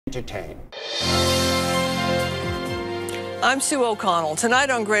entertain. I'm Sue O'Connell. Tonight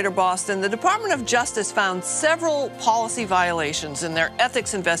on Greater Boston, the Department of Justice found several policy violations in their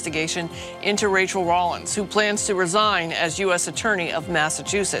ethics investigation into Rachael Rollins, who plans to resign as U.S. Attorney of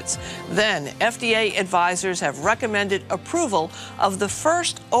Massachusetts. Then, F.D.A. advisors have recommended approval of the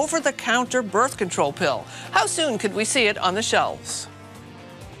first over-the-counter birth control pill. How soon could we see it on the shelves?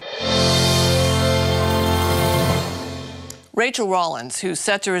 Rachael Rollins, who's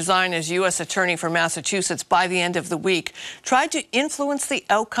set to resign as U.S. Attorney for Massachusetts by the end of the week, tried to influence the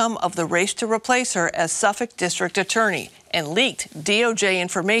outcome of the race to replace her as Suffolk District Attorney and leaked D.O.J.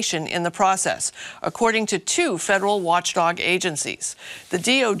 information in the process, according to two federal watchdog agencies. The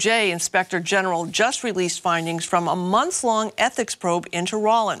D.O.J. Inspector General just released findings from a months-long ethics probe into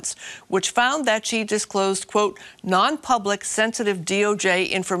Rollins, which found that she disclosed, quote, non-public sensitive D.O.J.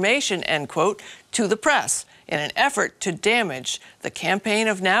 information, end quote, to the press, in an effort to damage the campaign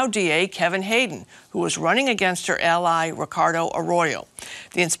of now DA Kevin Hayden, who was running against her ally Ricardo Arroyo.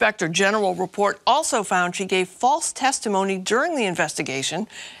 The Inspector General report also found she gave false testimony during the investigation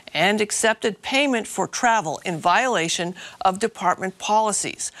and accepted payment for travel in violation of department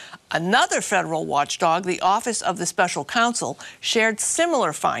policies. Another federal watchdog, the Office of the Special Counsel, shared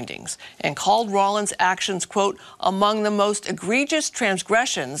similar findings and called Rollins' actions, quote, among the most egregious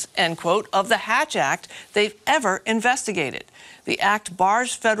transgressions, end quote, of the Hatch Act they've ever investigated. The act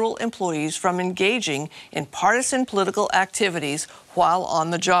bars federal employees from engaging in partisan political activities while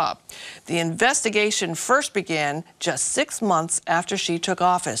on the job. The investigation first began just 6 months after she took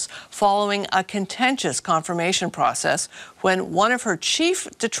office, following a contentious confirmation process when one of her chief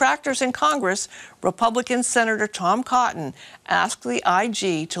detractors in Congress, Republican Senator Tom Cotton, asked the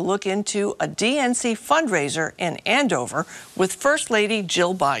IG to look into a DNC fundraiser in Andover with First Lady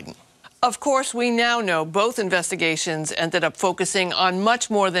Jill Biden. Of course, we now know both investigations ended up focusing on much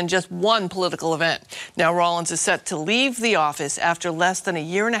more than just one political event. Now Rollins is set to leave the office after less than a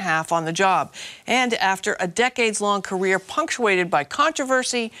year and a half on the job, and after a decades-long career punctuated by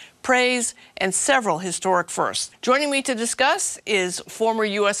controversy, praise, and several historic firsts. Joining me to discuss is former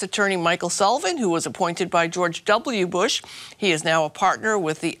U.S. Attorney Michael Sullivan, who was appointed by George W. Bush. He is now a partner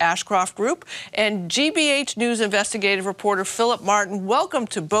with the Ashcroft Group, and GBH News investigative reporter Philip Martin. Welcome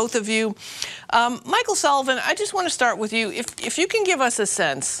to both of you. Michael Sullivan, I just want to start with you. If you can give us a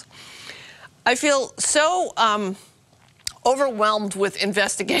sense, I feel so overwhelmed with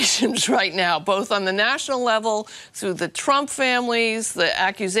investigations right now, both on the national level, through the Trump families, the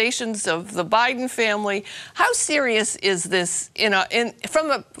accusations of the Biden family. How serious is this,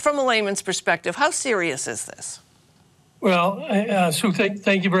 from a layman's perspective? How serious is this? Well, Sue,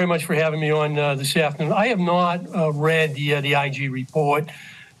 thank you very much for having me on this afternoon. I have not read the IG report.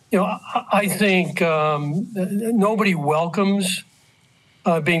 You know, I think nobody welcomes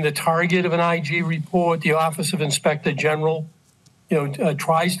being the target of an IG report. The Office of Inspector General,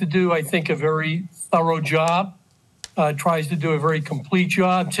 tries to do, I think, a very thorough job, tries to do a very complete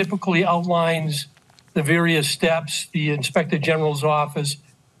job, typically outlines the various steps the Inspector General's office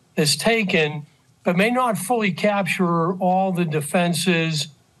has taken, but may not fully capture all the defenses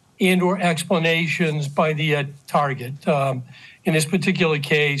and or explanations by the target. In this particular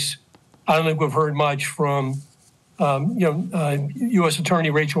case, I don't think we've heard much from U.S.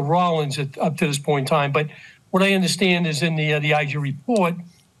 Attorney Rachael Rollins up to this point in time. But what I understand is in the IG report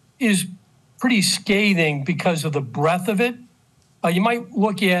is pretty scathing because of the breadth of it. You might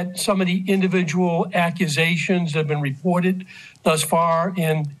look at some of the individual accusations that have been reported thus far,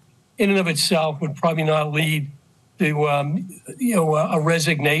 and in and of itself would probably not lead to a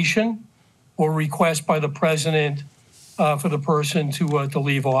resignation or request by the president for the person to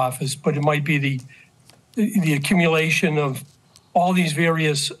leave office. But it might be the accumulation of all these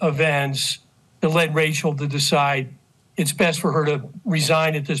various events that led Rachael to decide it's best for her to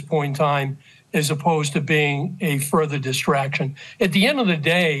resign at this point in time as opposed to being a further distraction. At the end of the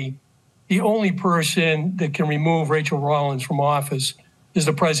day, the only person that can remove Rachael Rollins from office is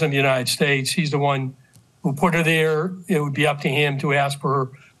the President of the United States. He's the one who put her there. It would be up to him to ask for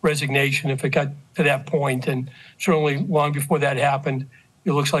her resignation if it got to that point. And certainly long before that happened,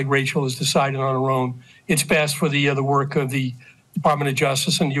 it looks like Rachael has decided on her own it's best for the work of the Department of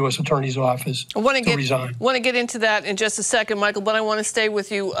Justice and the U.S. Attorney's Office to resign. I want to get into that in just a second, Michael, but I want to stay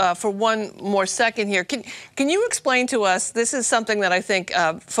with you for one more second here. Can you explain to us, this is something that I think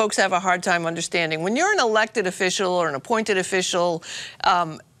folks have a hard time understanding. When you're an elected official or an appointed official,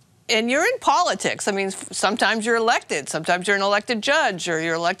 And you're in politics. I mean, sometimes you're elected. Sometimes you're an elected judge, or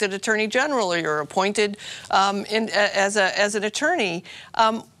you're elected attorney general, or you're appointed as an attorney.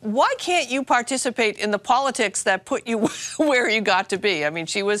 Why can't you participate in the politics that put you where you got to be? I mean,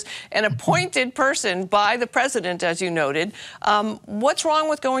 she was an appointed person by the president, as you noted. What's wrong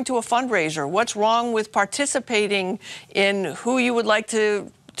with going to a fundraiser? What's wrong with participating in who you would like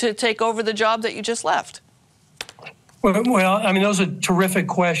to take over the job that you just left? Well, I mean, those are terrific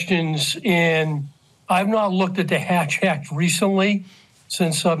questions, and I've not looked at the Hatch Act recently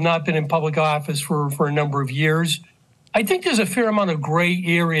since I've not been in public office for a number of years. I think there's a fair amount of gray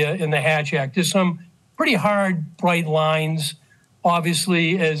area in the Hatch Act. There's some pretty hard, bright lines.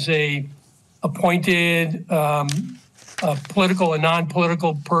 Obviously, as a appointed political and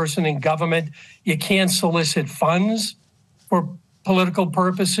non-political person in government, you can't solicit funds for political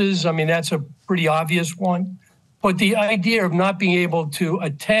purposes. I mean, that's a pretty obvious one. But the idea of not being able to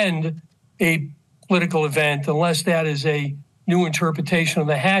attend a political event, unless that is a new interpretation of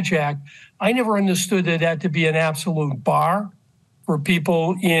the Hatch Act, I never understood that to be an absolute bar for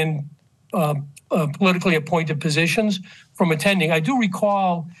people in politically appointed positions from attending. I do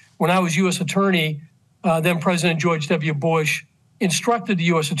recall when I was U.S. Attorney, then President George W. Bush instructed the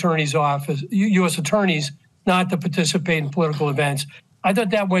U.S. Attorney's Office, U.S. attorneys not to participate in political events. I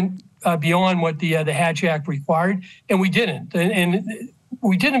thought that went beyond what the Hatch Act required, and we didn't. And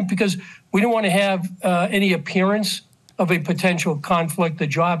we didn't because we didn't want to have any appearance of a potential conflict. The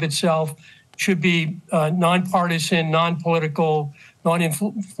job itself should be nonpartisan, non-political, not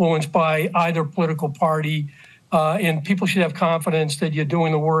influenced by either political party, and people should have confidence that you're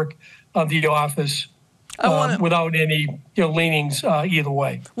doing the work of the office without any leanings either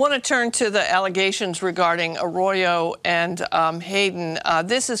way. I want to turn to the allegations regarding Arroyo and Hayden.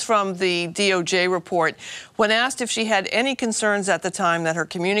 This is from the D.O.J. report. When asked if she had any concerns at the time that her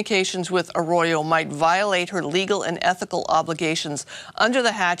communications with Arroyo might violate her legal and ethical obligations under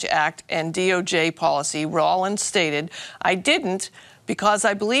the Hatch Act and D.O.J. policy, Rollins stated, "I didn't, because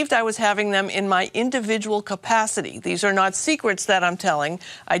I believed I was having them in my individual capacity. These are not secrets that I'm telling.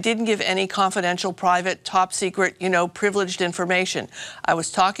 I didn't give any confidential, private, top secret, privileged information. I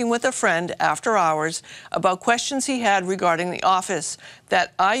was talking with a friend after hours about questions he had regarding the office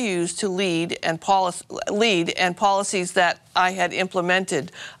that I used to lead and policies that I had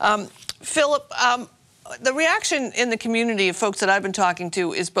implemented." Philip, the reaction in the community of folks that I've been talking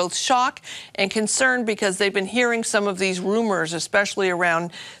to is both shock and concern because they've been hearing some of these rumors, especially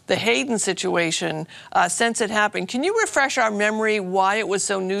around the Hayden situation, since it happened. Can you refresh our memory why it was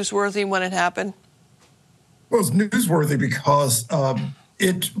so newsworthy when it happened? Well, it's newsworthy because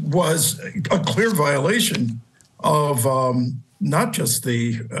it was a clear violation of not just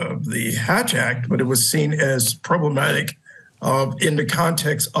the Hatch Act, but it was seen as problematic in the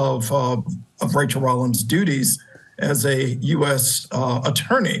context of Rachael Rollins' duties as a U.S.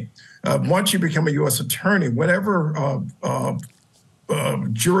 attorney. Once you become a U.S. attorney, whatever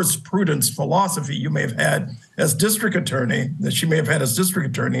jurisprudence philosophy you may have had as district attorney, that she may have had as district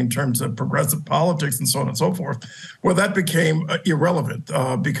attorney in terms of progressive politics and so on and so forth, well, that became irrelevant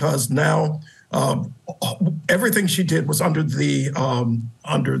because now everything she did was under the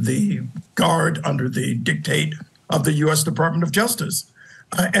dictate of the U.S. Department of Justice.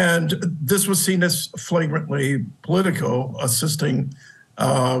 And this was seen as flagrantly political, assisting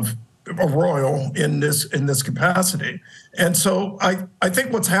Arroyo in this capacity. And so I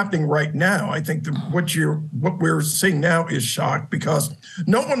think what's happening right now, I think what we're seeing now is shock, because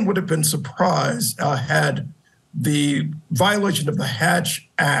no one would have been surprised had the violation of the Hatch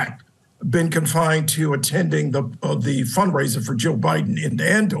Act been confined to attending the fundraiser for Joe Biden in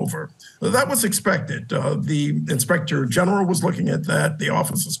Andover. That was expected. The Inspector General was looking at that. The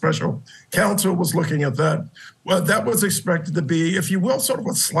Office of Special Counsel was looking at that. Well, that was expected to be, if you will, sort of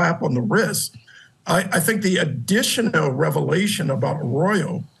a slap on the wrist. I think the additional revelation about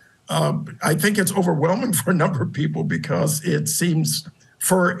Arroyo, I think it's overwhelming for a number of people because it seems,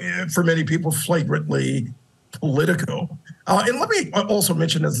 for many people, flagrantly political. And let me also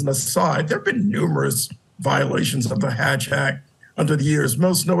mention as an aside, there have been numerous violations of the Hatch Act under the years,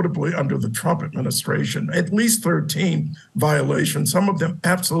 most notably under the Trump administration, at least 13 violations, some of them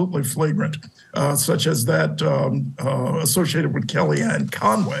absolutely flagrant, such as that associated with Kellyanne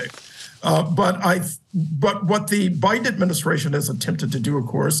Conway. But what the Biden administration has attempted to do, of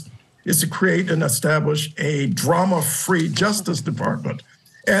course, is to create and establish a drama-free Justice Department.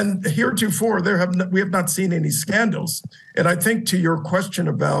 And heretofore, we have not seen any scandals. And I think to your question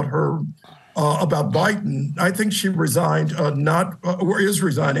about her, about Biden, I think she resigned or is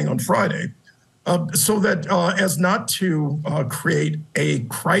resigning on Friday so that as not to create a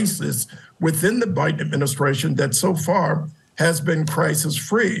crisis within the Biden administration that so far has been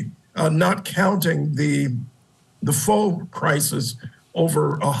crisis-free, not counting the faux crisis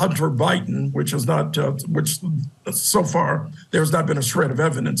over Hunter Biden, which is not, which so far there's not been a shred of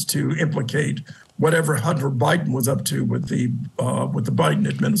evidence to implicate whatever Hunter Biden was up to with the Biden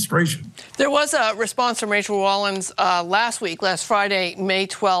administration. There was a response from Rachael Rollins last Friday, May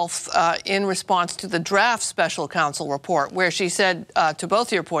 12th, in response to the draft special counsel report, where she said, to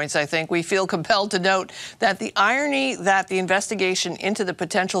both your points, I think, we feel compelled to note that the irony that the investigation into the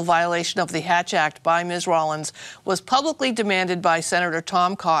potential violation of the Hatch Act by Ms. Rollins was publicly demanded by Senator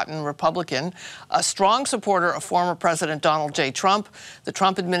Tom Cotton, Republican, a strong supporter of former President Donald J. Trump. The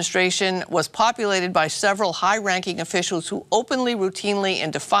Trump administration was populated by several high-ranking officials who openly, routinely,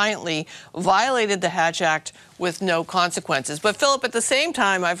 and defiantly violated the Hatch Act with no consequences. But, Philip, at the same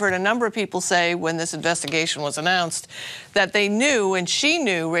time, I've heard a number of people say when this investigation was announced that they knew, and she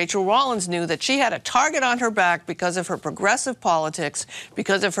knew, Rachael Rollins knew, that she had a target on her back because of her progressive politics,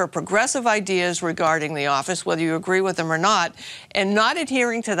 because of her progressive ideas regarding the office, whether you agree with them or not, and not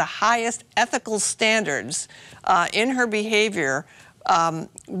adhering to the highest ethical standards in her behavior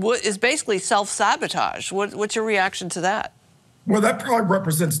is basically self-sabotage. What's your reaction to that? Well, that probably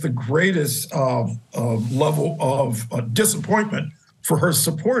represents the greatest level of disappointment for her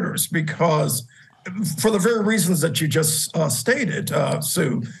supporters, because for the very reasons that you just stated,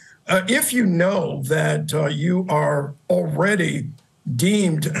 Sue, if you know that you are already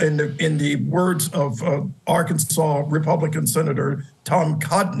deemed, in the words of Arkansas Republican Senator Tom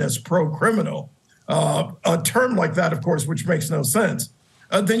Cotton, as pro-criminal, a term like that, of course, which makes no sense,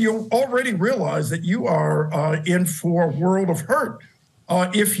 then you already realize that you are in for a world of hurt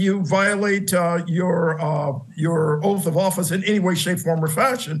if you violate your oath of office in any way, shape, form, or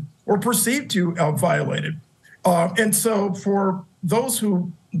fashion, or perceive to violate it. And so for those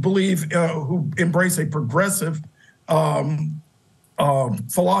who believe, who embrace a progressive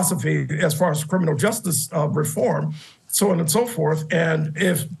philosophy as far as criminal justice reform, so on and so forth, and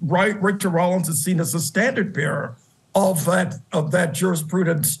if Rachael Rollins is seen as a standard bearer of that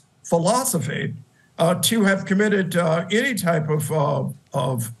jurisprudence philosophy, to have committed any type of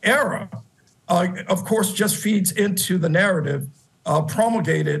error, of course, just feeds into the narrative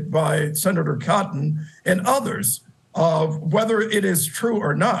promulgated by Senator Cotton and others. Whether it is true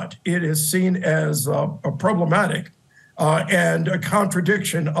or not, it is seen as problematic and a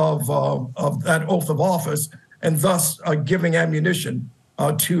contradiction of that oath of office, and thus giving ammunition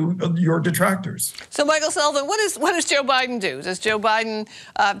to your detractors. So, Michael Sullivan, what does Joe Biden do? Does Joe Biden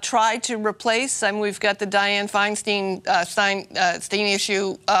try to replace? I mean, we've got the Dianne Feinstein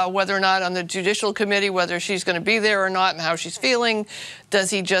issue, whether or not on the Judicial Committee, whether she's going to be there or not, and how she's feeling. Does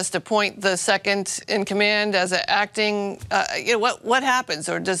he just appoint the second in command as an acting? What happens,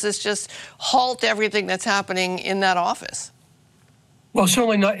 or does this just halt everything that's happening in that office? Well,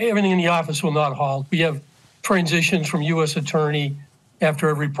 certainly not everything in the office will not halt. We have transitions from U.S. Attorney after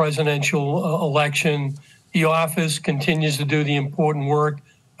every presidential election. The office continues to do the important work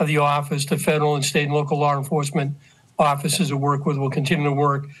of the office. The federal and state and local law enforcement offices that work with will continue to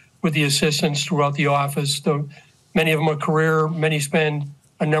work with the assistants throughout the office. Many of them are career, many spend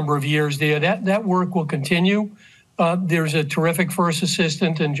a number of years there. That work will continue. There's a terrific first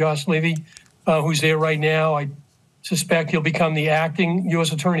assistant, and Josh Levy, who's there right now. I suspect he'll become the acting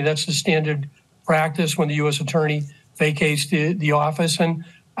U.S. attorney. That's the standard practice when the U.S. attorney vacates the office. And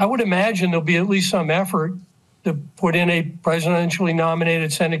I would imagine there'll be at least some effort to put in a presidentially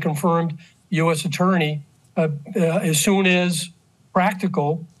nominated, Senate-confirmed U.S. attorney as soon as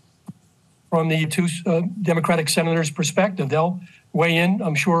practical from the two Democratic senators' perspective. They'll weigh in,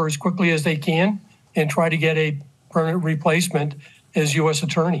 I'm sure, as quickly as they can and try to get a permanent replacement as U.S.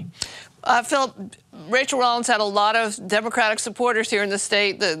 attorney. Philip, Rachael Rollins had a lot of Democratic supporters here in the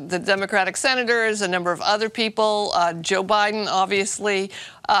state, the Democratic senators, a number of other people, Joe Biden, obviously.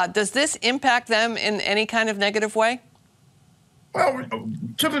 Does this impact them in any kind of negative way? Well,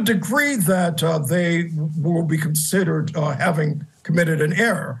 to the degree that they will be considered having committed an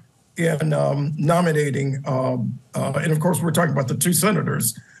error in nominating, and of course we're talking about the two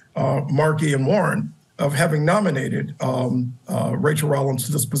senators, Markey and Warren, of having nominated Rachael Rollins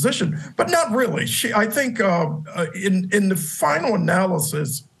to this position, but not really. I think in the final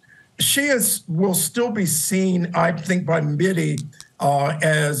analysis, she will still be seen, I think, by many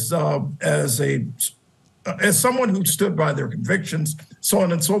as someone who stood by their convictions, so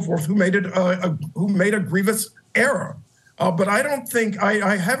on and so forth, who made a grievous error. But I don't think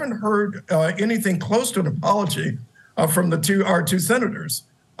I haven't heard anything close to an apology from our two senators.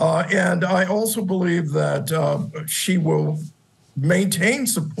 And I also believe that she will maintain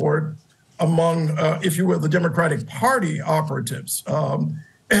support among, if you will, the Democratic Party operatives.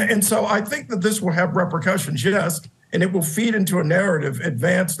 And so I think that this will have repercussions, yes, and it will feed into a narrative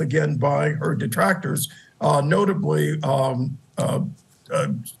advanced again by her detractors, notably Tom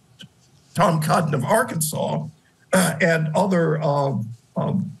Cotton of Arkansas and other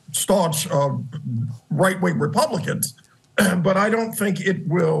staunch right-wing Republicans. But I don't think it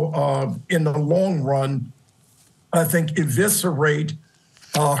will, in the long run, I think, eviscerate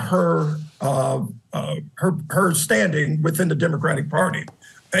her standing within the Democratic Party.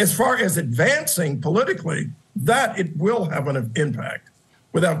 As far as advancing politically, that it will have an impact,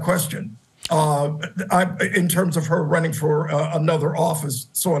 without question, in terms of her running for another office,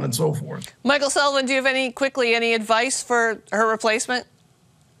 so on and so forth. Michael Sullivan, do you have any advice for her replacement?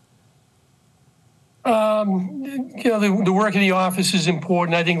 The work of the office is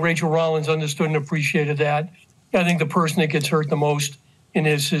important. I think Rachael Rollins understood and appreciated that. I think the person that gets hurt the most in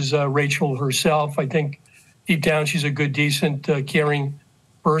this is Rachael herself. I think deep down she's a good, decent, caring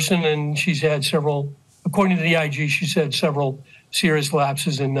person, and she's had several, according to the IG, she's had several serious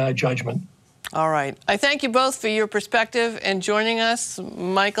lapses in judgment. All right. I thank you both for your perspective and joining us.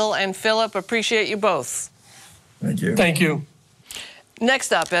 Michael and Philip, appreciate you both. Thank you. Thank you.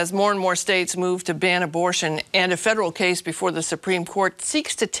 Next up, as more and more states move to ban abortion and a federal case before the Supreme Court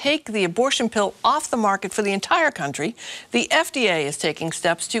seeks to take the abortion pill off the market for the entire country, the FDA is taking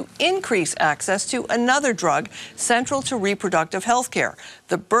steps to increase access to another drug central to reproductive health care,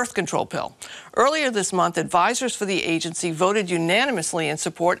 the birth control pill. Earlier this month, advisors for the agency voted unanimously in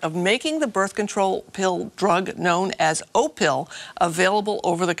support of making the birth control pill drug known as Opill available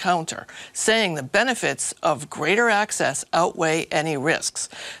over the counter, saying the benefits of greater access outweigh any risks.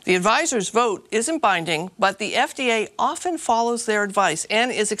 The advisors' vote isn't binding, but the FDA often follows their advice and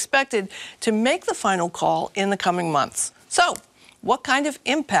is expected to make the final call in the coming months. So, what kind of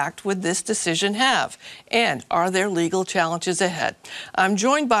impact would this decision have? And are there legal challenges ahead? I'm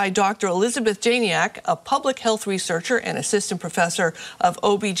joined by Dr. Elizabeth Janiak, a public health researcher and assistant professor of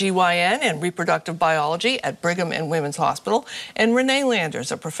OBGYN and reproductive biology at Brigham and Women's Hospital, and Renée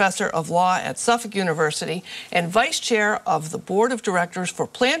Landers, a professor of law at Suffolk University and vice chair of the board of directors for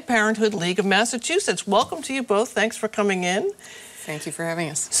Planned Parenthood League of Massachusetts. Welcome to you both. Thanks for coming in. Thank you for having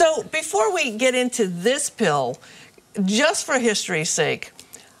us. So before we get into this pill, just for history's sake,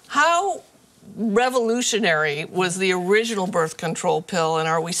 how revolutionary was the original birth control pill, and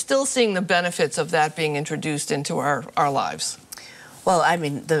are we still seeing the benefits of that being introduced into our lives? Well, I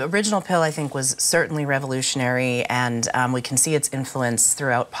mean, the original pill, I think, was certainly revolutionary, and we can see its influence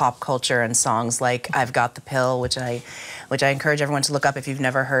throughout pop culture and songs like I've Got the Pill, which I encourage everyone to look up if you've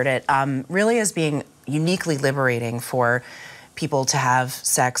never heard it, really as being uniquely liberating for people to have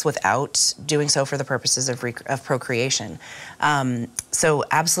sex without doing so for the purposes of procreation. So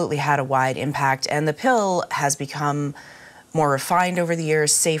absolutely had a wide impact, and the pill has become more refined over the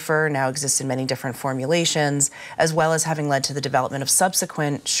years, safer, now exists in many different formulations, as well as having led to the development of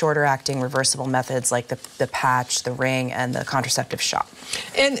subsequent shorter acting reversible methods like the patch, the ring, and the contraceptive shot.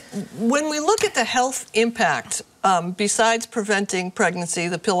 And when we look at the health impact, besides preventing pregnancy,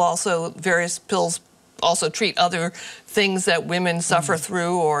 the pill also, various pills also treat other things that women suffer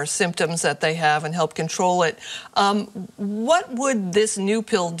through or symptoms that they have and help control it. What would this new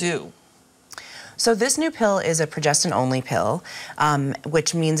pill do? So this new pill is a progestin-only pill,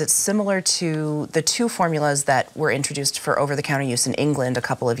 which means it's similar to the two formulas that were introduced for over-the-counter use in England a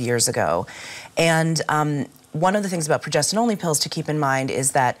couple of years ago. And one of the things about progestin-only pills to keep in mind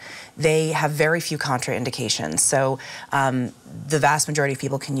is that they have very few contraindications. So the vast majority of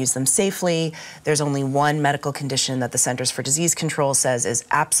people can use them safely. There's only one medical condition that the Centers for Disease Control says is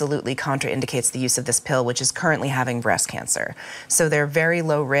absolutely contraindicates the use of this pill, which is currently having breast cancer. So they're very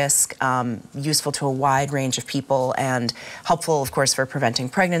low risk, useful to a wide range of people, and helpful, of course, for preventing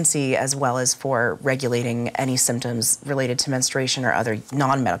pregnancy as well as for regulating any symptoms related to menstruation or other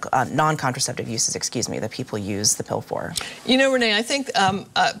non-contraceptive uses, that people use the pill for. You know, Renee, I think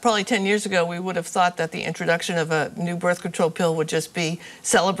probably 10 years ago we would have thought that the introduction of a new birth control pill would just be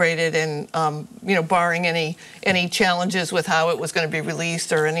celebrated and, you know, barring any challenges with how it was going to be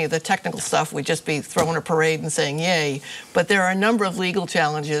released or any of the technical stuff, we'd just be throwing a parade and saying yay. But there are a number of legal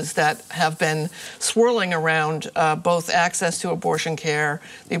challenges that have been swirling around both access to abortion care,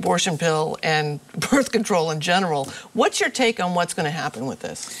 the abortion pill, and birth control in general. What's your take on what's going to happen with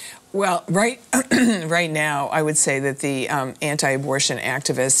this? Well, right now, I would say that the anti-abortion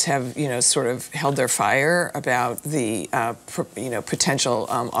activists have, sort of held their fire about the, potential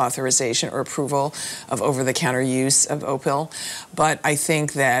authorization or approval of over-the-counter use of Opill. But I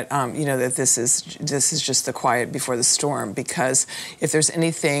think that, that this is just the quiet before the storm, because if there's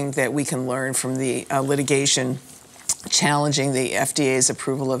anything that we can learn from the litigation challenging the F.D.A.'s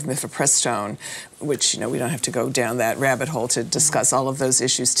approval of mifepristone, which, we don't have to go down that rabbit hole to discuss all of those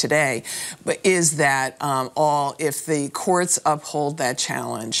issues today, but is that if the courts uphold that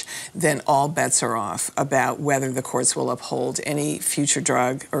challenge, then all bets are off about whether the courts will uphold any future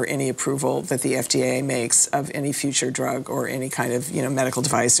drug or any approval that the F.D.A. makes of any future drug or any kind of, medical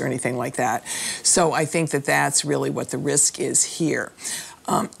device or anything like that. So I think that that's really what the risk is here.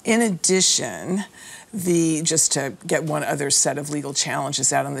 In addition, just to get one other set of legal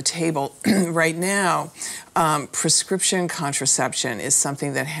challenges out on the table, right now, prescription contraception is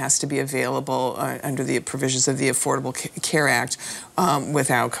something that has to be available under the provisions of the Affordable Care Act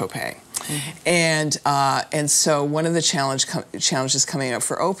without copay. Mm-hmm. And so one of the challenges coming up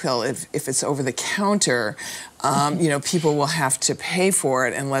for Opill, if it's over the counter, people will have to pay for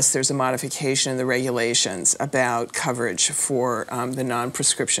it unless there's a modification in the regulations about coverage for the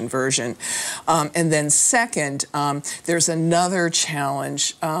non-prescription version. And then second, there's another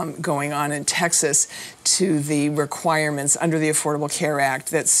challenge going on in Texas to the requirements under the Affordable Care Act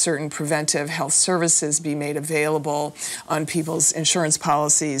that certain preventive health services be made available on people's insurance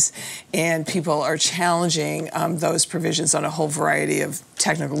policies, and people are challenging those provisions on a whole variety of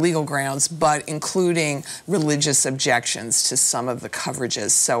technical legal grounds, but including religious objections to some of the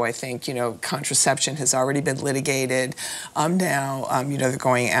coverages. So I think, contraception has already been litigated. Now, they're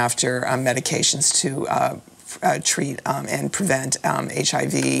going after medications to treat and prevent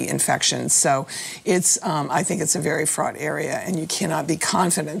HIV infections. So I think it's a very fraught area, and you cannot be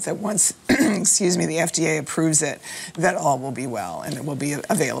confident that once, the F.D.A. approves it, that all will be well and it will be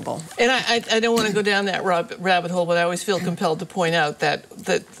available. And I don't want to go down that rabbit hole, but I always feel compelled to point out that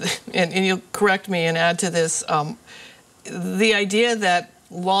and you'll correct me and add to this, the idea that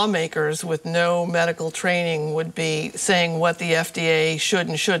lawmakers with no medical training would be saying what the F.D.A. should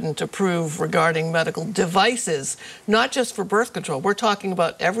and shouldn't approve regarding medical devices, not just for birth control. We're talking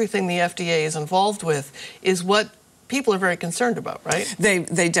about everything the F.D.A. is involved with, is what people are very concerned about, right?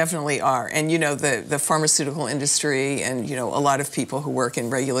 They definitely are. And, the pharmaceutical industry and, a lot of people who work in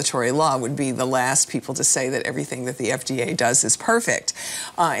regulatory law would be the last people to say that everything that the F.D.A. does is perfect,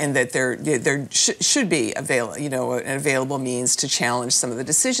 and that there should be an available means to challenge some of the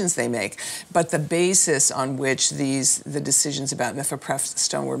decisions they make. But the basis on which the decisions about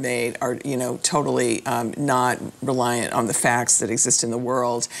mifepristone were made are, totally not reliant on the facts that exist in the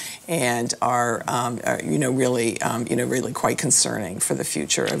world, and are really quite concerning for the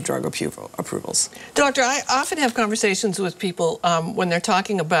future of drug approvals. Doctor, I often have conversations with people when they're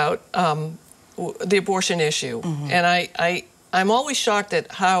talking about the abortion issue, mm-hmm. and I'm always shocked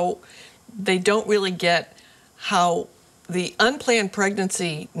at how they don't really get how the unplanned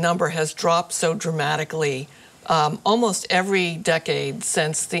pregnancy number has dropped so dramatically almost every decade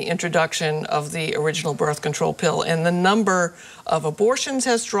since the introduction of the original birth control pill, and the number of abortions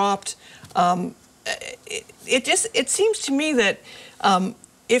has dropped. It seems to me that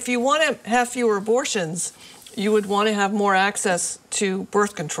if you want to have fewer abortions, you would want to have more access to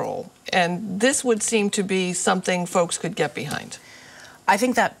birth control. And this would seem to be something folks could get behind. I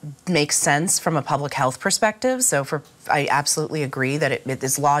think that makes sense from a public health perspective. So I absolutely agree that it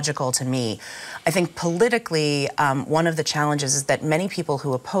is logical to me. I think politically, one of the challenges is that many people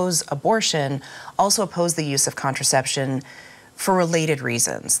who oppose abortion also oppose the use of contraception for related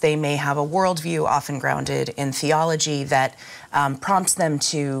reasons. They may have a worldview often grounded in theology that prompts them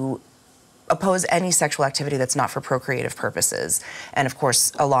to oppose any sexual activity that's not for procreative purposes. And of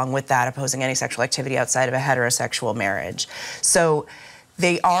course, along with that, opposing any sexual activity outside of a heterosexual marriage. So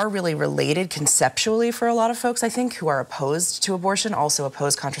they are really related conceptually for a lot of folks, I think, who are opposed to abortion, also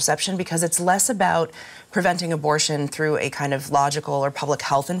oppose contraception, because it's less about preventing abortion through a kind of logical or public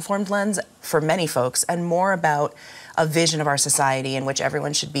health informed lens for many folks, and more about a vision of our society in which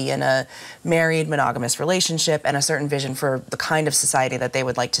everyone should be in a married, monogamous relationship, and a certain vision for the kind of society that they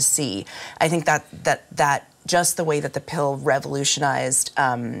would like to see. I think that just the way that the pill revolutionized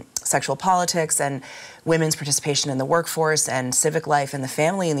sexual politics and women's participation in the workforce and civic life and the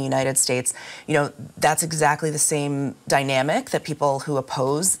family in the United States, you know, that's exactly the same dynamic that people who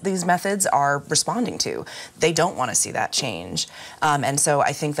oppose these methods are responding to. They don't want to see that change. And so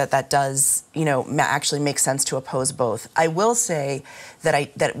I think that that does, you know, actually make sense to oppose both. I will say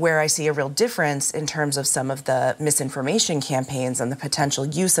that where I see a real difference in terms of some of the misinformation campaigns and the potential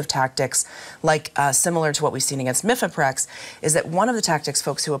use of tactics like similar to what we've seen against Mifeprex is that one of the tactics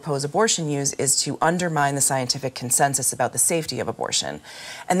folks who oppose abortion use is to undermine the scientific consensus about the safety of abortion.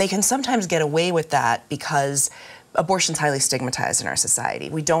 And they can sometimes get away with that because abortion's highly stigmatized in our society.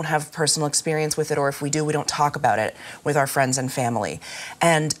 We don't have personal experience with it, or if we do, we don't talk about it with our friends and family.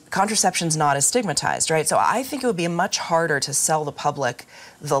 And contraception's not as stigmatized, right? So I think it would be much harder to sell the public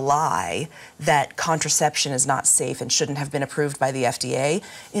the lie that contraception is not safe and shouldn't have been approved by the FDA,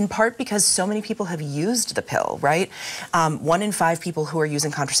 in part because so many people have used the pill, right? 1 in 5 people who are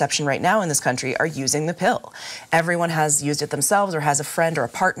using contraception right now in this country are using the pill. Everyone has used it themselves or has a friend or a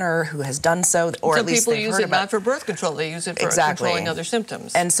partner who has done so, or at least they've heard about it. Some people use it not for birth control, they use it for controlling other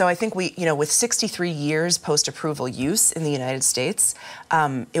symptoms. And so I think we, you know, with 63 years post-approval use in the United States,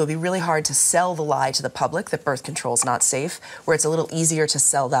 it would be really hard to sell the lie to the public that birth control is not safe, where it's a little easier to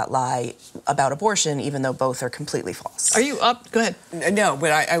sell that lie about abortion, even though both are completely false. Are you up? Go ahead. No,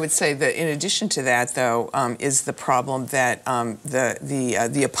 but I would say that in addition to that, though, is the problem that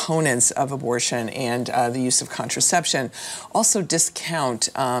the opponents of abortion and the use of contraception also discount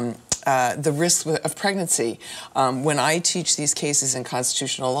the risk of pregnancy. When I teach these cases in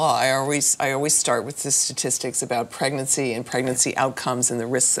constitutional law, I always start with the statistics about pregnancy and pregnancy outcomes and the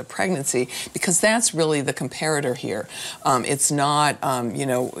risks of pregnancy, because that's really the comparator here. It's not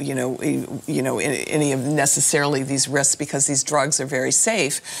any of necessarily these risks because these drugs are very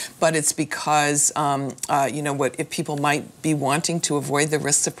safe, but it's because if people might be wanting to avoid the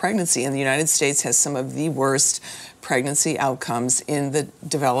risks of pregnancy. And the United States has some of the worst pregnancy outcomes in the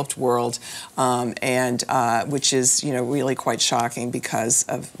developed world, which is, really quite shocking because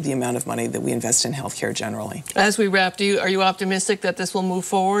of the amount of money that we invest in healthcare generally. As we wrap, are you optimistic that this will move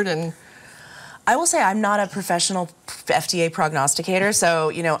forward? And I will say I'm not a professional FDA prognosticator,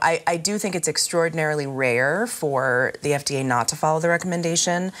 so I do think it's extraordinarily rare for the FDA not to follow the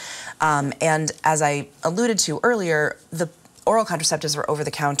recommendation. And as I alluded to earlier, the oral contraceptives are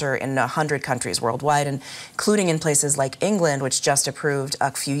over-the-counter in 100 countries worldwide, including in places like England, which just approved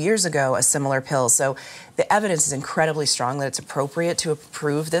a few years ago a similar pill. So the evidence is incredibly strong that it's appropriate to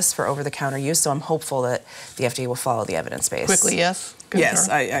approve this for over-the-counter use, so I'm hopeful that the FDA will follow the evidence base. Quickly, yes? Yes,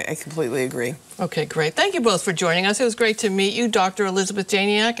 I completely agree. Okay, great. Thank you both for joining us. It was great to meet you, Dr. Elizabeth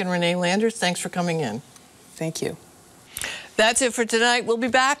Janiak and Renée Landers. Thanks for coming in. Thank you. That's it for tonight. We'll be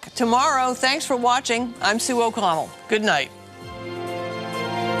back tomorrow. Thanks for watching. I'm Sue O'Connell. Good night.